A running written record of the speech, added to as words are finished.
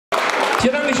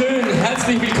Ja, Dankeschön.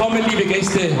 Herzlich willkommen, liebe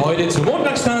Gäste, heute zum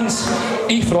Montagstanz.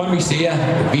 Ich freue mich sehr,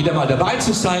 wieder mal dabei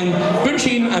zu sein. Wünsche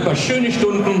Ihnen ein paar schöne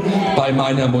Stunden bei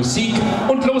meiner Musik.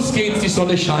 Und los geht's, die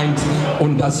Sonne scheint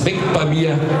und das weckt bei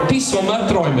mir die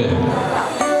Sommerträume.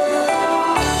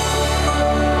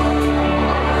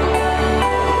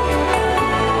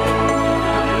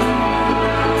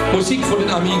 Musik von den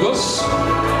Amigos.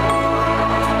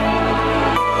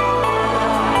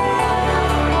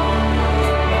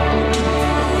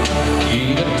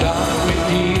 Jeder Tag mit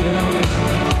dir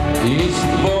ist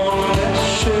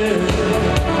wunderschön.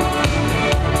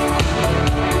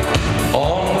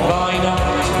 Und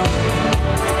Weihnachten,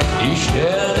 die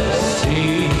Sterne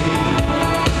sehen.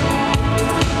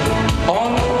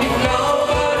 Und ich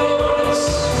glaube an uns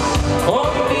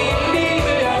und die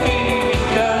Liebe der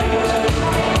Ewigkeit.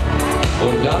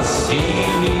 Und dass sie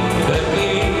nie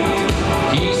vergeht,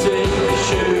 diese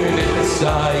schöne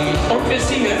Zeit. Und wir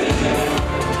singen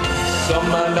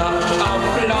Sommernacht auf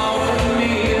blauem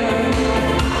Meer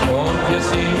und wir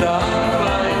sind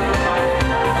dabei.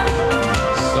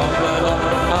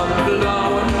 Sommernacht auf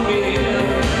blauem Meer,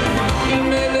 im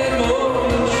hellen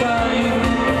Mondschein.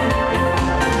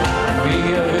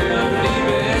 Wir hören die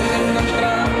Wellen am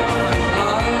Strand,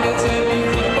 alle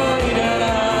zerlegt sich beide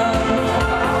an.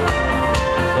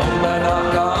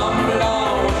 Sommernacht auf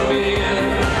blauem Meer,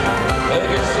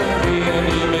 vergessen wir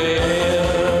nie mehr.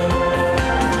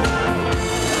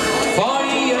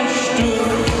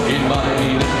 Feuersturm in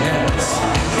meinem Herz,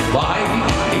 weil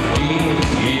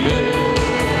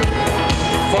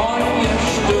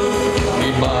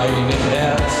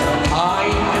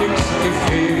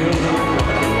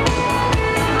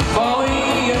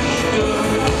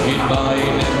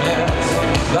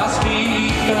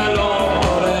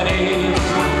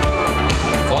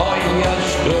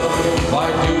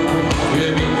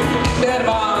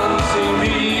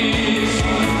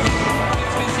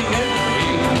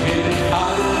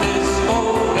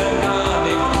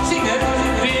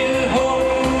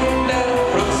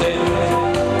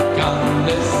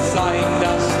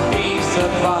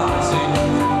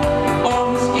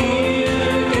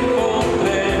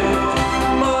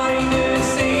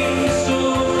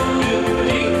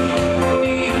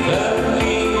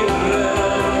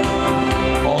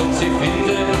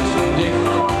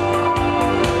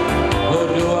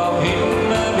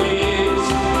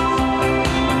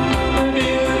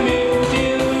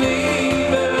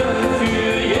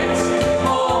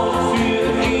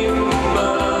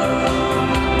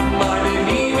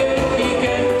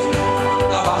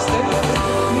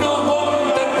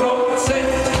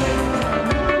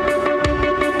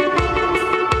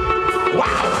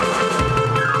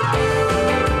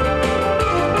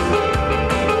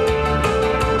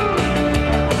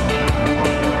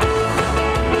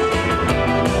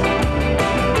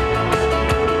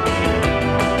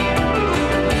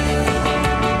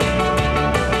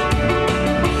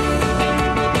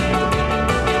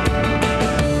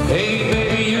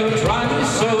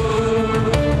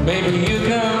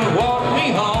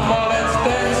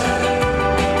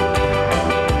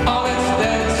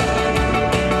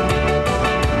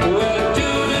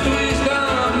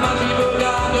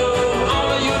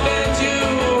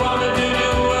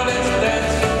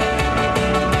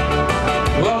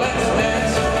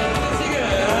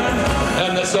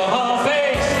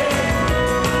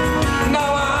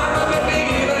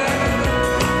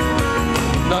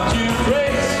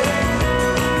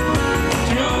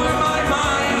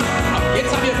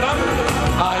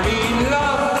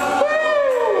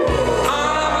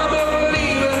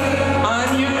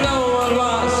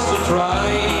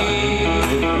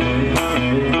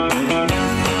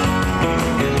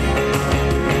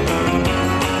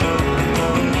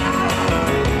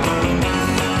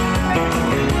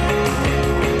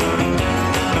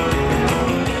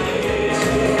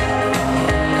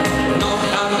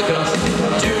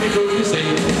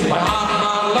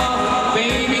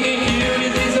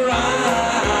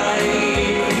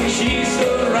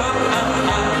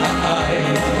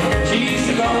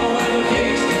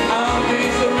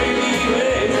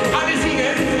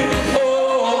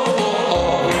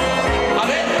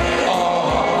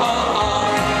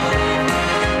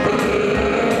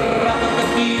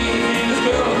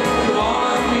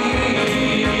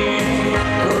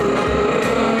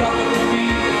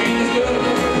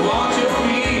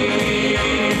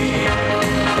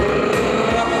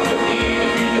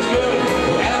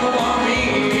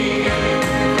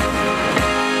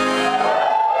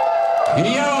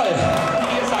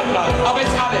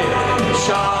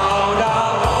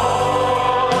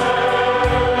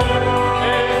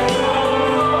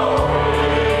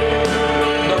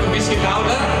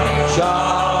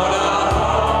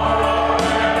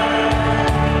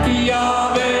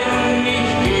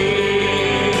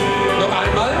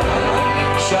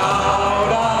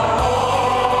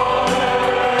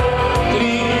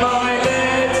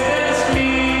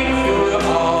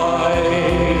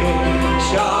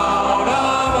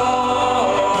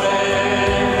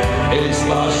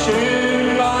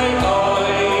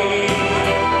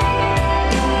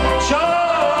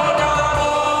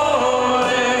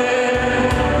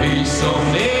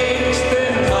zum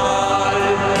nächsten Mal.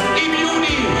 Im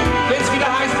Juni, wenn es wieder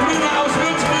heißt Blumen aus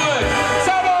Würzburg.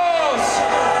 Servus!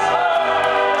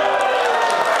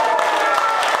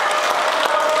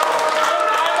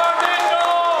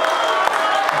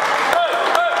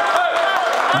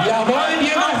 Jawohl!